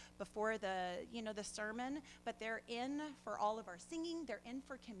Scripture before the sermon, but they're in for all of our singing. They're in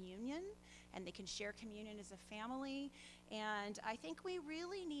for communion, and they can share communion as a family. And I think we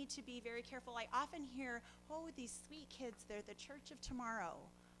really need to be very careful. I often hear, oh, these sweet kids, they're the church of tomorrow.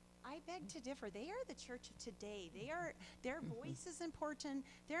 I beg to differ. They are the church of today. Their voice is important.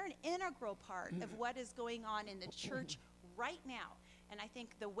 They're an integral part of what is going on in the church right now. And I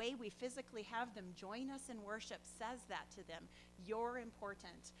think the way we physically have them join us in worship says that to them. You're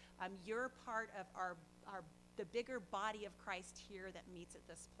important. You're part of the bigger body of Christ here that meets at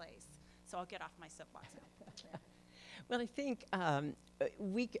this place. So I'll get off my soapbox now. Well, I think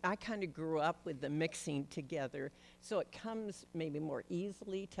I kind of grew up with the mixing together, so it comes maybe more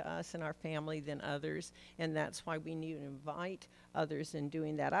easily to us and our family than others, and that's why we need to invite others in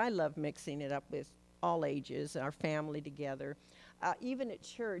doing that. I love mixing it up with all ages, our family together. Even at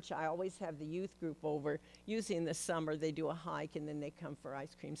church, I always have the youth group over. Usually in the summer, they do a hike, and then they come for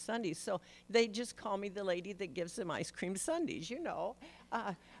ice cream sundaes. So they just call me the lady that gives them ice cream sundaes,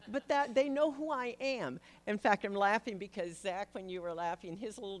 But that they know who I am. In fact, I'm laughing because Zach, when you were laughing,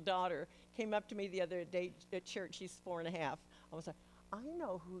 his little daughter came up to me the other day at church. She's 4.5. I was like, I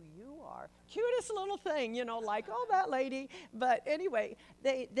know who you are. Cutest little thing, like, oh, that lady. But anyway,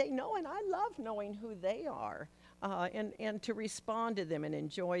 they know, and I love knowing who they are. And to respond to them and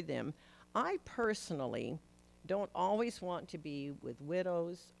enjoy them. I personally don't always want to be with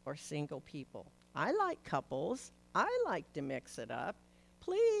widows or single people. I like couples. I like to mix it up.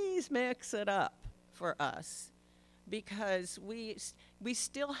 Please mix it up for us, because we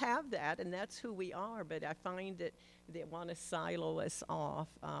still have that, and that's who we are, but I find that they want to silo us off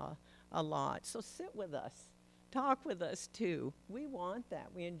a lot. So sit with us. Talk with us, too. We want that.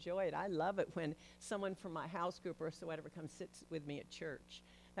 We enjoy it. I love it when someone from my house group or so whatever comes sits with me at church.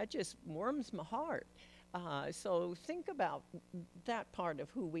 That just warms my heart. So think about that part of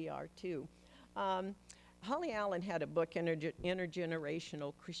who we are, too. Holly Allen had a book,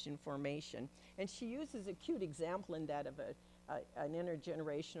 Intergenerational Christian Formation, and she uses a cute example in that of an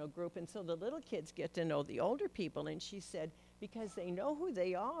intergenerational group. And so the little kids get to know the older people, and she said, because they know who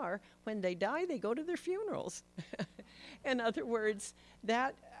they are, when they die, they go to their funerals. In other words,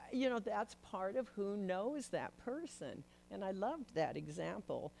 that's part of who knows that person. And I loved that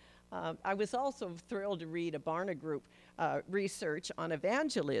example. I was also thrilled to read a Barna Group research on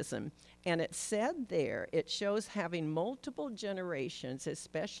evangelism, and it said there, it shows having multiple generations,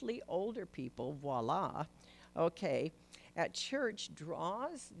 especially older people, voila, okay, at church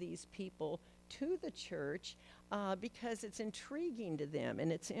draws these people to the church because it's intriguing to them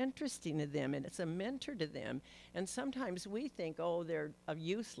and it's interesting to them and it's a mentor to them. And sometimes we think, oh, they're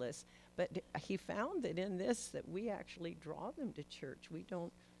useless, but he found that in this that we actually draw them to church. We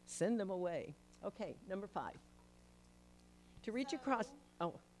don't send them away. Okay, number 5. To reach across,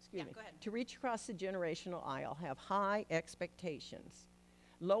 Yeah, go ahead. To reach across the generational aisle, have high expectations.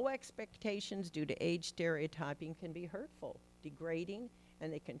 Low expectations due to age stereotyping can be hurtful, degrading,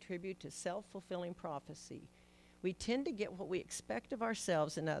 and they contribute to self-fulfilling prophecy. We tend to get what we expect of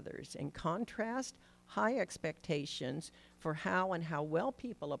ourselves and others. In contrast, high expectations for how and how well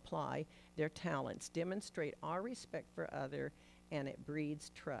people apply their talents demonstrate our respect for other, and it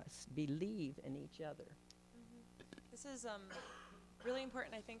breeds trust. Believe in each other. This is really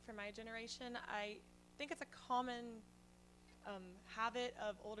important, I think, for my generation. I think it's a common habit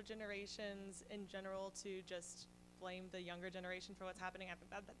of older generations in general to just blame the younger generation for what's happening. I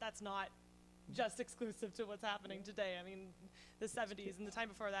think that's not just exclusive to what's happening today. I mean, the 70s and the time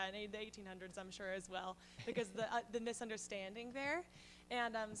before that, and the 1800s, I'm sure, as well, because the misunderstanding there.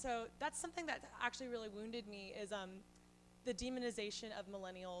 And so that's something that actually really wounded me is the demonization of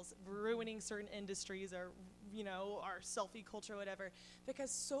millennials ruining certain industries or, our selfie culture or whatever,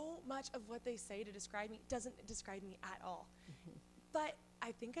 because so much of what they say to describe me doesn't describe me at all. Mm-hmm. But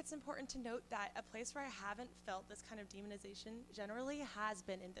I think it's important to note that a place where I haven't felt this kind of demonization generally has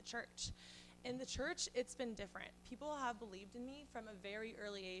been in the church. In the church, it's been different. People have believed in me from a very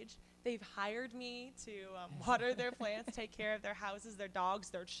early age. They've hired me to water their plants, take care of their houses, their dogs,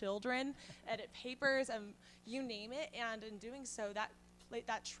 their children, edit papers, you name it. And in doing so, that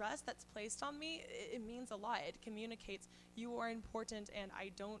trust that's placed on me, it means a lot. It communicates you are important, and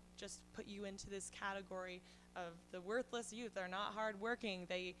I don't just put you into this category of the worthless youth. They're not hardworking.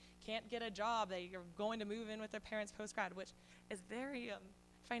 They can't get a job. They are going to move in with their parents post-grad, which is very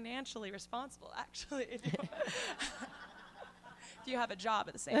financially responsible, actually, if you have a job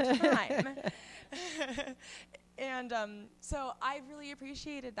at the same time. And so I really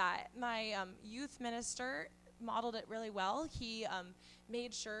appreciated that. My youth minister modeled it really well. He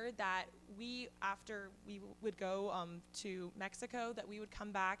made sure that after we would go to Mexico, that we would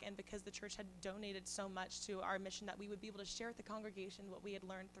come back, and because the church had donated so much to our mission, that we would be able to share with the congregation what we had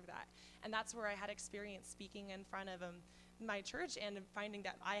learned through that. And that's where I had experience speaking in front of my church and finding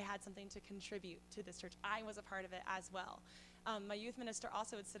that I had something to contribute to this church. I was a part of it as well. My youth minister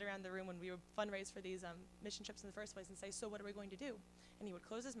also would sit around the room when we would fundraise for these mission trips in the first place and say, so what are we going to do? And he would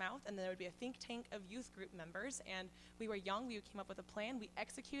close his mouth, and there would be a think tank of youth group members, and we were young. We came up with a plan. We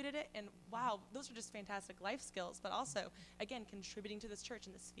executed it, and wow, those are just fantastic life skills, but also, again, contributing to this church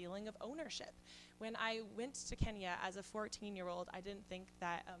and this feeling of ownership. When I went to Kenya as a 14-year-old, I didn't think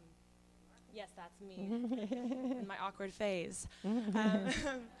that yes, that's me in my awkward phase.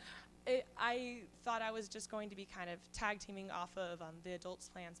 I thought I was just going to be kind of tag teaming off of the adults'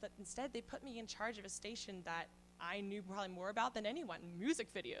 plans, but instead they put me in charge of a station that I knew probably more about than anyone,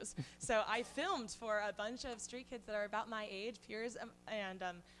 music videos. So I filmed for a bunch of street kids that are about my age, peers, and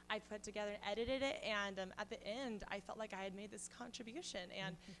I put together and edited it, and at the end, I felt like I had made this contribution,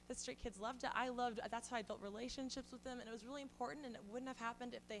 and the street kids loved it. That's how I built relationships with them, and it was really important, and it wouldn't have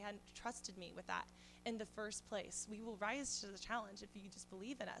happened if they hadn't trusted me with that in the first place. We will rise to the challenge if you just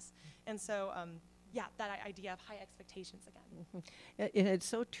believe in us. And so, that idea of high expectations again. And it's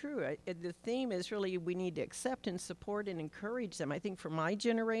so true. The theme is really we need to accept and support and encourage them. I think for my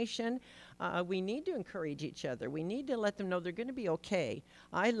generation, we need to encourage each other. We need to let them know they're going to be okay.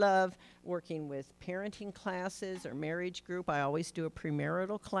 I love working with parenting classes or marriage group. I always do a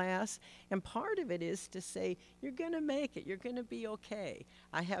premarital class. And part of it is to say, you're going to make it. You're going to be okay.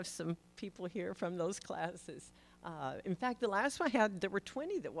 I have some people here from those classes. In fact, the last one I had, there were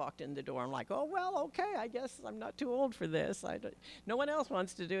 20 that walked in the door. I'm like, oh, well, okay, I guess I'm not too old for this. No one else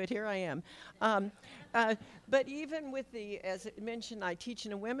wants to do it. Here I am. But even with as I mentioned, I teach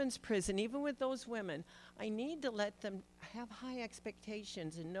in a women's prison. Even with those women, I need to let them have high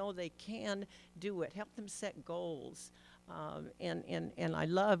expectations and know they can do it. Help them set goals. And I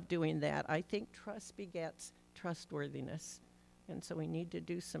love doing that. I think trust begets trustworthiness. And so we need to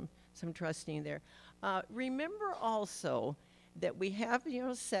do some trusting there. Remember also that we have,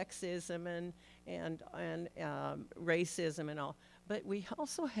 sexism and racism and all, but we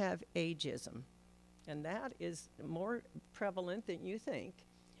also have ageism, and that is more prevalent than you think.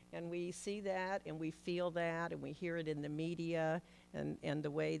 And we see that, and we feel that, and we hear it in the media, and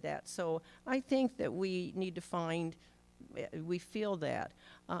the way that. So I think that we need to find, we feel that.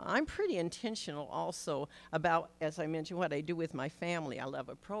 I'm pretty intentional also about, as I mentioned, what I do with my family. I love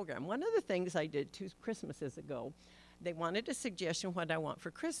a program. One of the things I did 2 Christmases ago, they wanted a suggestion what I want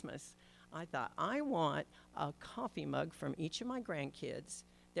for Christmas. I thought, I want a coffee mug from each of my grandkids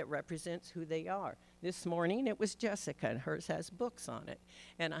that represents who they are. This morning it was Jessica, and hers has books on it.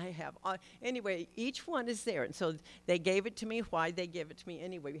 And I have, anyway, each one is there. And so they gave it to me. Why they gave it to me?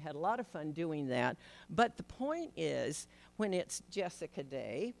 Anyway, we had a lot of fun doing that. But the point is, when it's Jessica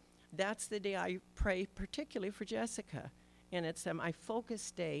Day, that's the day I pray particularly for Jessica. And it's my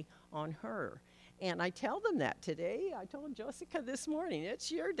focus day on her. And I tell them that today. I told Jessica this morning,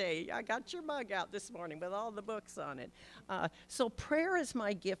 it's your day. I got your mug out this morning with all the books on it. So prayer is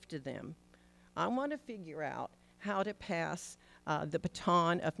my gift to them. I want to figure out how to pass the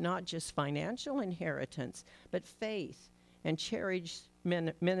baton of not just financial inheritance, but faith and cherished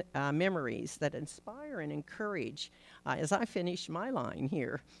memories that inspire and encourage. As I finish my line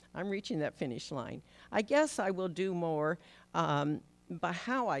here, I'm reaching that finish line. I guess I will do more by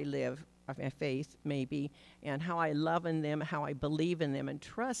how I live my faith, maybe, and how I love in them, how I believe in them and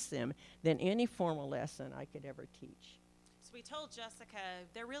trust them, than any formal lesson I could ever teach. So we told Jessica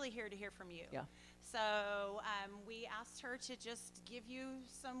they're really here to hear from you. Yeah. So we asked her to just give you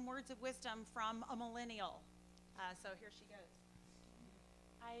some words of wisdom from a millennial. So here she goes.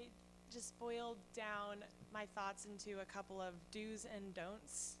 I just boiled down my thoughts into a couple of do's and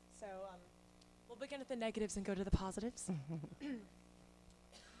don'ts. So we'll begin with the negatives and go to the positives.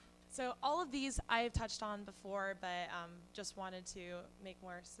 So all of these I've touched on before, but just wanted to make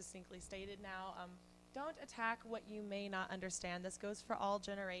more succinctly stated now. Don't attack what you may not understand. This goes for all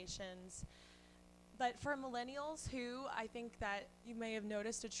generations. But for millennials who, I think that you may have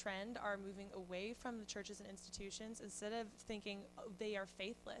noticed a trend, are moving away from the churches and institutions, instead of thinking they are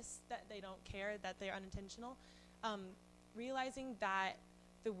faithless, that they don't care, that they are unintentional, realizing that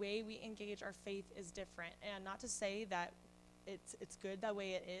the way we engage our faith is different. And not to say that it's good that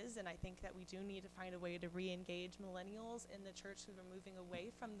way it is, and I think that we do need to find a way to re-engage millennials in the church who are moving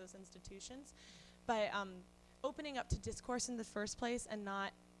away from those institutions. But opening up to discourse in the first place and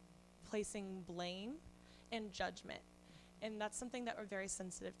not placing blame and judgment. And that's something that we're very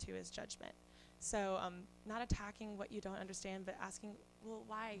sensitive to, is judgment. So not attacking what you don't understand, but asking, well,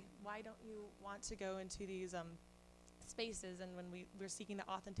 why? Why don't you want to go into these spaces? And when we're seeking the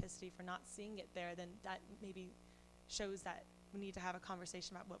authenticity for not seeing it there, then that maybe shows that we need to have a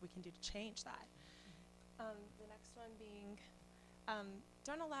conversation about what we can do to change that. The next one being,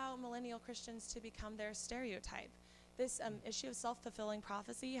 don't allow millennial Christians to become their stereotype. This issue of self-fulfilling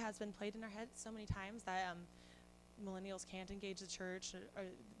prophecy has been played in our heads so many times that millennials can't engage the church, or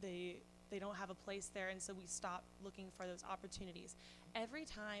they don't have a place there, and so we stop looking for those opportunities. Every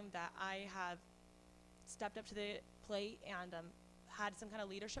time that I have stepped up to the plate and had some kind of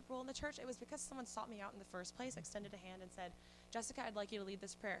leadership role in the church, it was because someone sought me out in the first place, extended a hand and said, Jessica, I'd like you to lead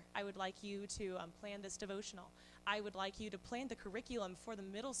this prayer. I would like you to plan this devotional. I would like you to plan the curriculum for the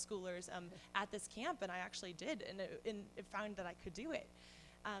middle schoolers at this camp, and I actually did, and it found that I could do it.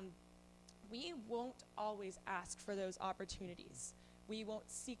 We won't always ask for those opportunities. We won't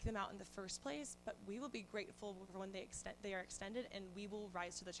seek them out in the first place, but we will be grateful for when they are extended, and we will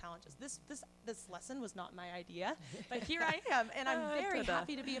rise to the challenges. This lesson was not my idea, but here I am, and I'm very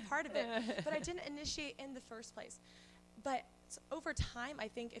happy to be a part of it. But I didn't initiate in the first place. But over time, I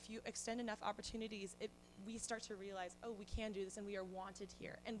think if you extend enough opportunities, we start to realize, oh, we can do this, and we are wanted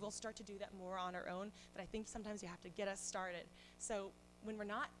here, and we'll start to do that more on our own. But I think sometimes you have to get us started. So when we're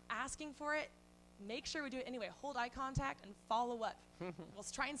not asking for it, make sure we do it anyway. Hold eye contact and follow up. We'll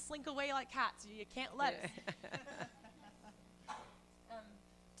try and slink away like cats. You can't let us.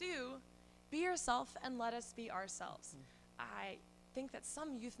 Be yourself and let us be ourselves. I think that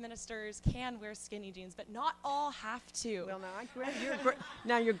some youth ministers can wear skinny jeans, but not all have to. Well,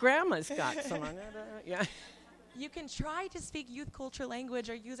 now your grandma's got some on it. Yeah. You can try to speak youth culture language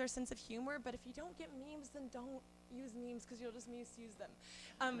or use our sense of humor, but if you don't get memes, then don't use memes, because you'll just misuse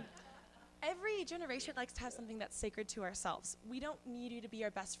them. Every generation likes to have something that's sacred to ourselves. We don't need you to be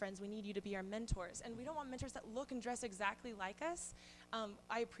our best friends. We need you to be our mentors. And we don't want mentors that look and dress exactly like us.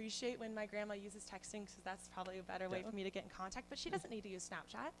 I appreciate when my grandma uses texting, because that's probably a better way for me to get in contact. But she doesn't need to use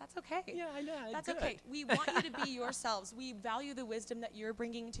Snapchat. That's okay. Yeah, I know. That's okay. We want you to be yourselves. We value the wisdom that you're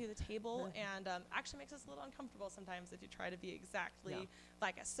bringing to the table, and actually makes us a little uncomfortable sometimes if you try to be exactly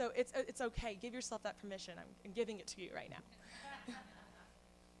like us. So it's okay. Give yourself that permission. I'm giving it to you right now.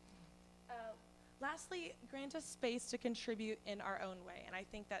 Lastly, grant us space to contribute in our own way. And I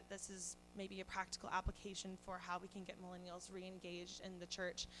think that this is maybe a practical application for how we can get millennials re-engaged in the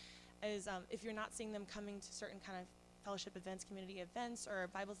church. Is if you're not seeing them coming to certain kind of fellowship events, community events, or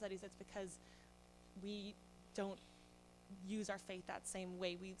Bible studies, it's because we don't use our faith that same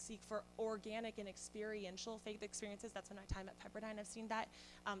way. We seek for organic and experiential faith experiences. That's been my time at Pepperdine. I've seen that.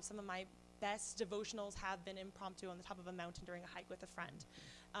 Some of my best devotionals have been impromptu on the top of a mountain during a hike with a friend,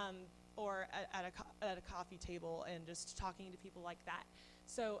 or at a coffee table and just talking to people like that.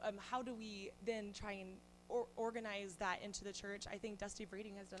 So how do we then try and organize that into the church? I think Dusty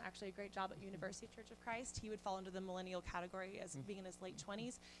Breeding has done actually a great job at University Church of Christ. He would fall into the millennial category as being in his late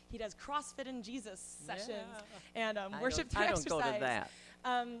 20s. He does CrossFit and Jesus sessions and worship through exercise. I don't go to that.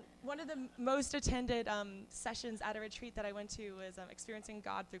 One of the most attended sessions at a retreat that I went to was Experiencing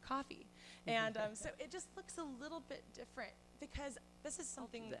God Through Coffee. And so it just looks a little bit different, because this is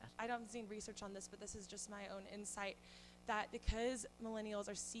something, I haven't seen research on this, but this is just my own insight, that because millennials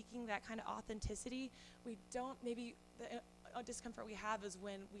are seeking that kind of authenticity, we don't, maybe the discomfort we have is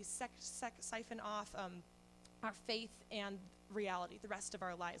when we siphon off our faith and reality the rest of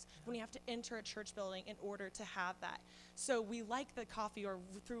our lives, when we have to enter a church building in order to have that. So we like the coffee, or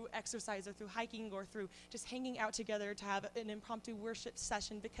through exercise, or through hiking, or through just hanging out together to have an impromptu worship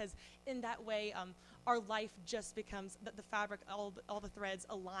session, because in that way our life just becomes the fabric, all the threads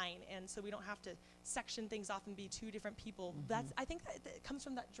align, and so we don't have to section things off and be two different people. I think that comes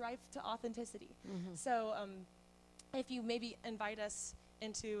from that drive to authenticity. So if you maybe invite us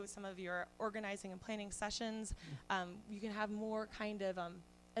into some of your organizing and planning sessions, you can have more kind of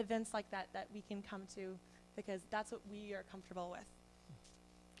events like that we can come to, because that's what we are comfortable with.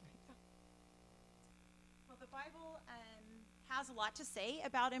 Well, the Bible has a lot to say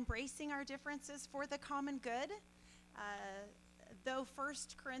about embracing our differences for the common good. Though 1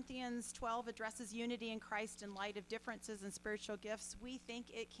 Corinthians 12 addresses unity in Christ in light of differences in spiritual gifts, we think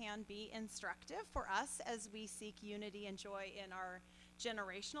it can be instructive for us as we seek unity and joy in our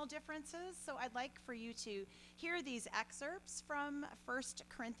generational differences. So I'd like for you to hear these excerpts from 1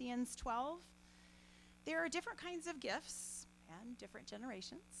 Corinthians 12. There are different kinds of gifts and different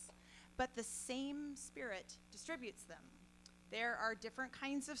generations, but the same Spirit distributes them. There are different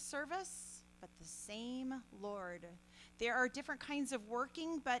kinds of service, but the same Lord. There are different kinds of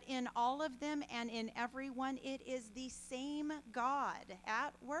working, but in all of them and in everyone, it is the same God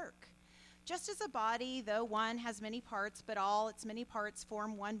at work. Just as a body, though one has many parts, but all its many parts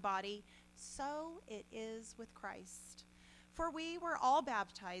form one body, so it is with Christ. For we were all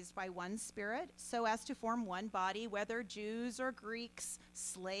baptized by one Spirit, so as to form one body, whether Jews or Greeks,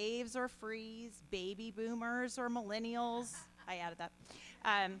 slaves or frees, baby boomers or millennials. I added that.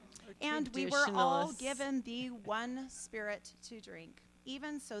 And we were all given the one Spirit to drink.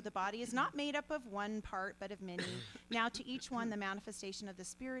 Even so, the body is not made up of one part, but of many. Now to each one the manifestation of the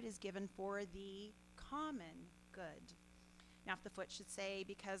Spirit is given for the common good. Now if the foot should say,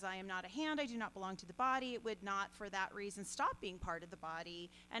 because I am not a hand, I do not belong to the body, it would not for that reason stop being part of the body.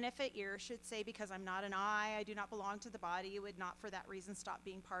 And if an ear should say, because I'm not an eye, I do not belong to the body, it would not for that reason stop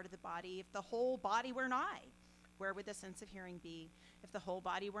being part of the body. If the whole body were an eye, where would the sense of hearing be? If the whole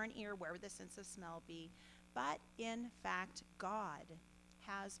body were an ear, where would the sense of smell be? But in fact, God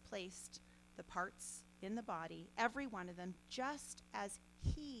has placed the parts in the body, every one of them, just as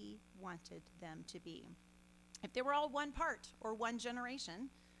he wanted them to be. If they were all one part or one generation,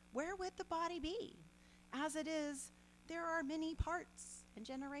 where would the body be? As it is, there are many parts and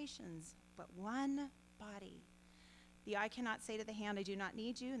generations, but one body. The eye cannot say to the hand, I do not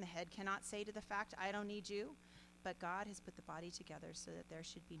need you, and the head cannot say to the fact, I don't need you. But God has put the body together so that there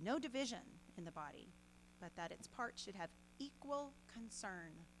should be no division in the body, but that its parts should have equal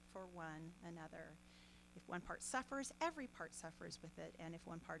concern for one another. If one part suffers, every part suffers with it, and if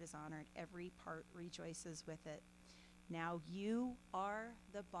one part is honored, every part rejoices with it. Now you are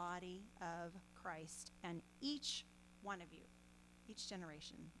the body of Christ, and each one of you, each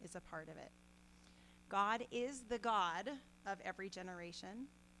generation, is a part of it. God is the God of every generation.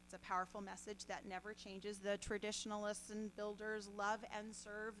 It's a powerful message that never changes. The traditionalists and builders love and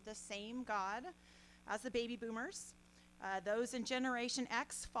serve the same God as the baby boomers. Those in Generation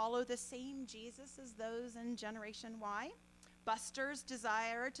X follow the same Jesus as those in Generation Y. Busters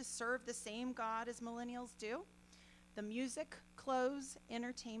desire to serve the same God as millennials do. The music, clothes,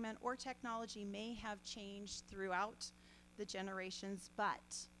 entertainment, or technology may have changed throughout the generations,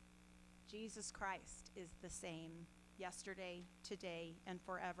 but Jesus Christ is the same yesterday, today, and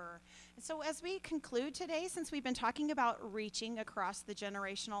forever. And so as we conclude today, since we've been talking about reaching across the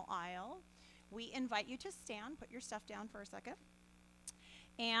generational aisle, we invite you to stand, put your stuff down for a second.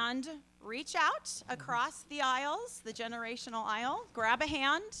 and reach out across the aisles, the generational aisle. Grab a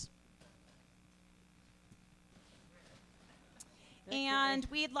hand. And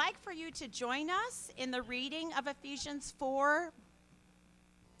we'd like for you to join us in the reading of Ephesians 4,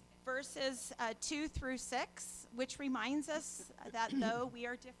 verses 2 through 6, which reminds us that though we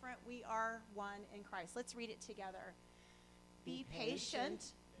are different, we are one in Christ. Let's read it together. Be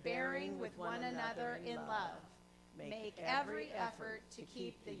patient, bearing with one another in love. Make every effort to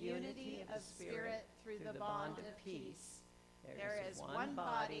keep the unity of spirit through the bond of peace. There is one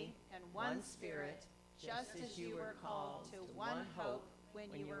body and one spirit, just as you were called to one hope when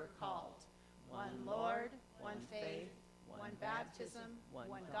you were called. One Lord, one faith, one baptism, one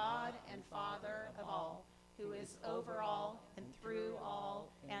God and Father of all, who is over all and through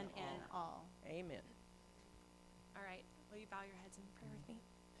all and in all. Amen. All right, will you bow your heads in prayer with me?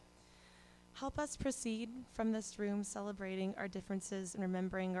 Help us proceed from this room celebrating our differences and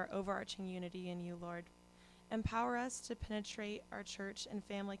remembering our overarching unity in you, Lord. Empower us to penetrate our church and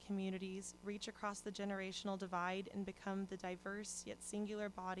family communities, reach across the generational divide, and become the diverse yet singular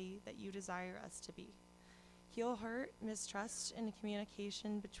body that you desire us to be. Heal hurt, mistrust, and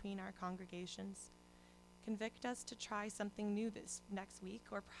communication between our congregations. Convict us to try something new this next week,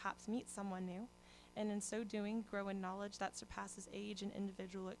 or perhaps meet someone new, and in so doing, grow in knowledge that surpasses age and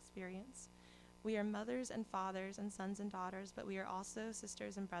individual experience. We are mothers and fathers and sons and daughters, but we are also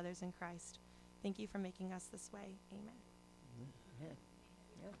sisters and brothers in Christ. Thank you for making us this way. Amen. Amen.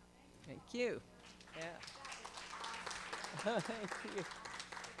 Yeah. Thank you. Yeah. Thank you.